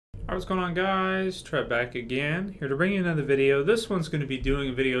Alright, what's going on, guys? Trev back again, here to bring you another video. This one's going to be doing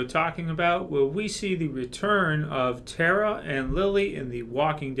a video talking about will we see the return of Tara and Lilly in The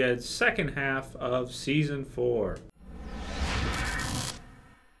Walking Dead second half of Season 4.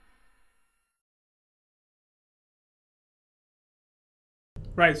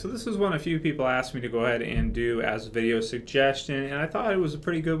 Right, so this is one a few people asked me to go ahead and do as a video suggestion, and I thought it was a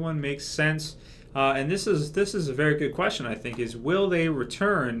pretty good one, makes sense. And this is a very good question, I think, is will they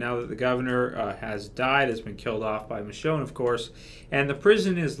return now that the governor has died, has been killed off by Michonne, of course, and the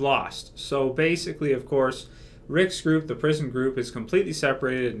prison is lost. So basically, of course, Rick's group, the prison group, is completely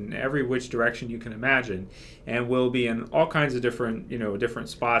separated in every which direction you can imagine, and will be in all kinds of different, different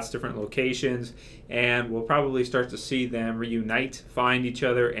spots, different locations, and we'll probably start to see them reunite, find each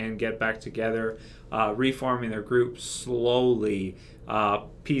other, and get back together, reforming their group slowly,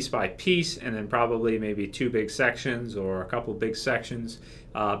 piece by piece, and then probably maybe two big sections or a couple big sections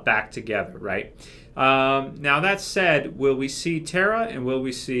back together, right? Now that said, will we see Tara and will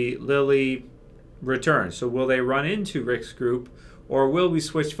we see Lilly return? So will they run into Rick's group, or will we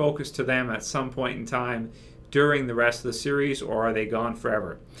switch focus to them at some point in time during the rest of the series, or are they gone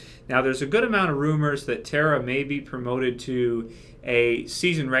forever? Now there's a good amount of rumors that Tara may be promoted to a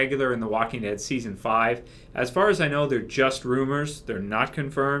season regular in The Walking Dead Season 5. As far as I know, they're just rumors. They're not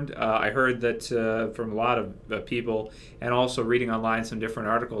confirmed. I heard that from a lot of people, and also reading online some different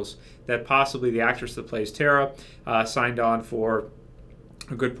articles, that possibly the actress that plays Tara signed on for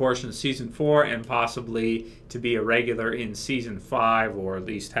a good portion of Season 4 and possibly to be a regular in Season 5, or at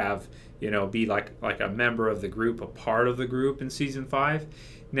least have, be like a member of the group, a part of the group in Season 5.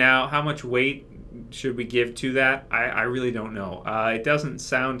 Now, how much weight should we give to that? I really don't know. It doesn't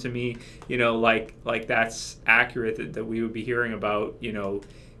sound to me, like that's accurate, that we would be hearing about,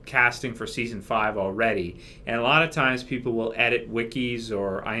 casting for Season 5 already. And a lot of times people will edit wikis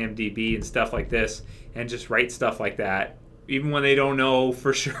or IMDb and stuff like this and just write stuff like that. Even when they don't know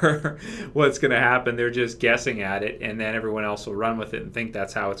for sure what's going to happen, they're just guessing at it, and then everyone else will run with it and think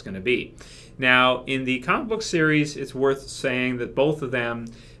that's how it's going to be. Now, in the comic book series, it's worth saying that both of them,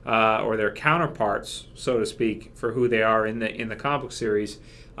 or their counterparts, so to speak, for who they are in the comic book series,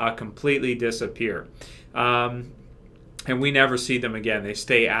 completely disappear. And we never see them again. They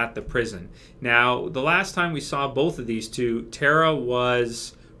stay at the prison. Now, the last time we saw both of these two, Tara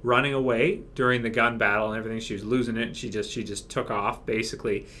was running away during the gun battle and everything. She was losing it, and she just took off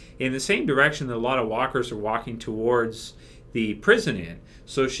basically in the same direction that a lot of walkers are walking towards the prison in.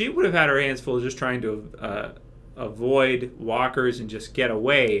 So she would have had her hands full just trying to avoid walkers and just get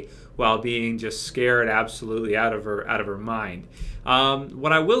away, while being just scared absolutely out of her mind.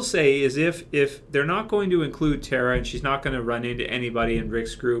 What I will say is if they're not going to include Tara, and she's not going to run into anybody in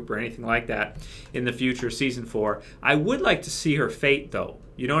Rick's group or anything like that in the future Season 4, I would like to see her fate, though.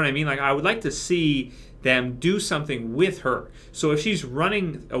 You know what I mean? Like, I would like to see them do something with her. So if she's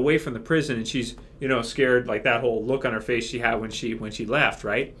running away from the prison and she's, scared, like that whole look on her face she had when she left,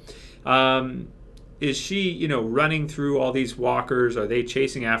 right? Is she, running through all these walkers? Are they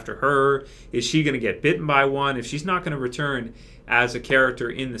chasing after her? Is she going to get bitten by one? If she's not going to return as a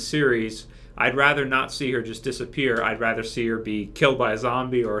character in the series, I'd rather not see her just disappear. I'd rather see her be killed by a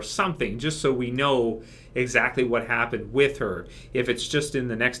zombie or something, just so we know exactly what happened with her. If it's just in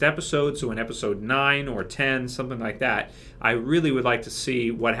the next episode, so in episode 9 or 10, something like that, I really would like to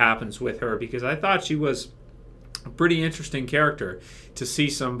see what happens with her, because I thought she was a pretty interesting character. To see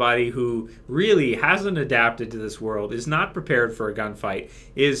somebody who really hasn't adapted to this world, is not prepared for a gunfight,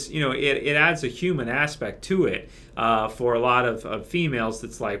 is, it adds a human aspect to it. For a lot of females,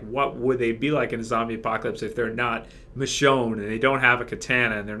 that's like, what would they be like in a zombie apocalypse if they're not Michonne, and they don't have a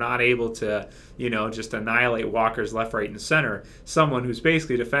katana, and they're not able to, just annihilate walkers left, right, and center? Someone who's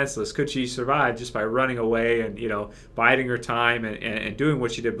basically defenseless, could she survive just by running away and, biding her time and doing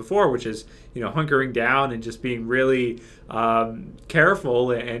what she did before, which is, hunkering down and just being really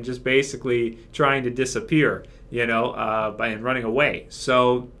careful and just basically trying to disappear, by running away.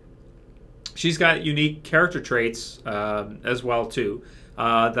 So she's got unique character traits as well too,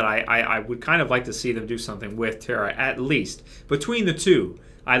 that I would kind of like to see them do something with Tara, at least. Between the two,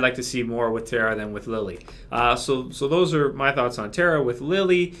 I'd like to see more with Tara than with Lilly. So those are my thoughts on Tara. With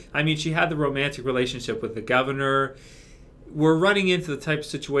Lilly, I mean, she had the romantic relationship with the governor. We're running into the type of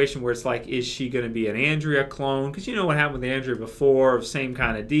situation where it's like, is she going to be an Andrea clone? Because you know what happened with Andrea before, same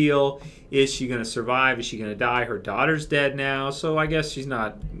kind of deal. Is she going to survive? Is she going to die? Her daughter's dead now, so I guess she's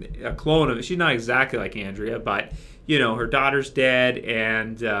not a clone of it. She's not exactly like Andrea, but her daughter's dead,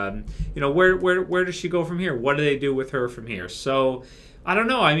 and where does she go from here? What do they do with her from here? So I don't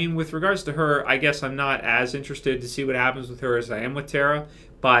know. I mean, with regards to her, I guess I'm not as interested to see what happens with her as I am with Tara.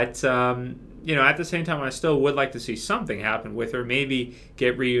 But, you know, at the same time, I still would like to see something happen with her. Maybe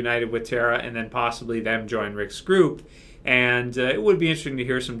get reunited with Tara and then possibly them join Rick's group. And it would be interesting to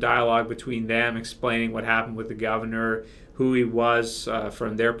hear some dialogue between them explaining what happened with the governor, who he was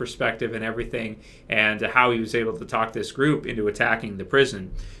from their perspective and everything, and how he was able to talk this group into attacking the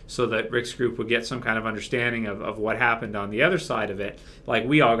prison so that Rick's group would get some kind of understanding of what happened on the other side of it, like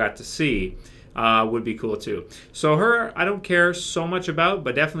we all got to see. Would be cool too. So her, I don't care so much about,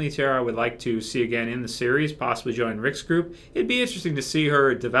 but definitely Tara I would like to see again in the series, possibly join Rick's group. It'd be interesting to see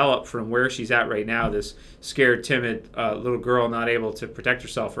her develop from where she's at right now, this scared, timid little girl not able to protect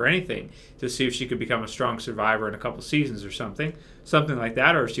herself or anything, to see if she could become a strong survivor in a couple seasons or something like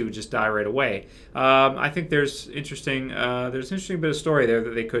that, or if she would just die right away. I think there's an interesting bit of story there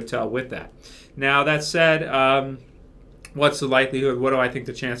that they could tell with that. Now that said, what's the likelihood? What do I think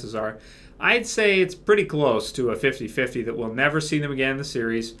the chances are? I'd say it's pretty close to a 50-50 that we'll never see them again in the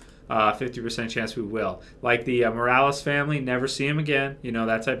series. 50% chance we will. Like the Morales family, never see them again. You know,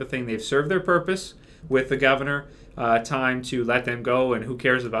 that type of thing. They've served their purpose with the governor. Time to let them go, and who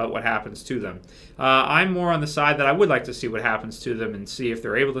cares about what happens to them. I'm more on the side that I would like to see what happens to them and see if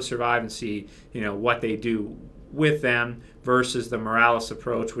they're able to survive and see, you know, what they do with them versus the Morales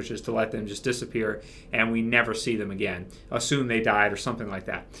approach, which is to let them just disappear and we never see them again. Assume they died or something like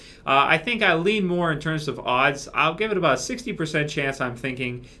that. I think I lean more in terms of odds. I'll give it about a 60% chance I'm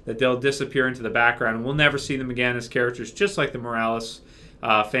thinking that they'll disappear into the background and we'll never see them again as characters, just like the Morales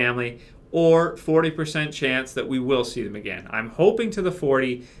family. Or 40% chance that we will see them again. I'm hoping to the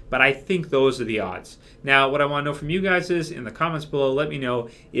 40, but I think those are the odds. Now, what I want to know from you guys is, in the comments below, let me know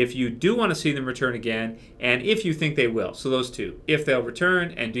if you do want to see them return again, and if you think they will. So those two. If they'll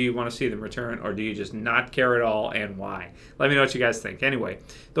return, and do you want to see them return, or do you just not care at all, and why? Let me know what you guys think. Anyway,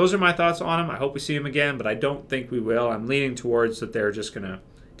 those are my thoughts on them. I hope we see them again, but I don't think we will. I'm leaning towards that they're just going to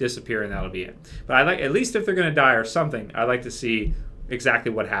disappear, and that'll be it. But I like, at least if they're going to die or something, I'd like to see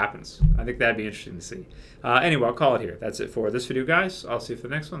exactly what happens. I think that'd be interesting to see. Anyway, I'll call it here. That's it for this video, guys. I'll see you for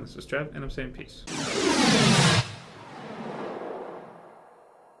the next one. This is Trev, and I'm saying peace.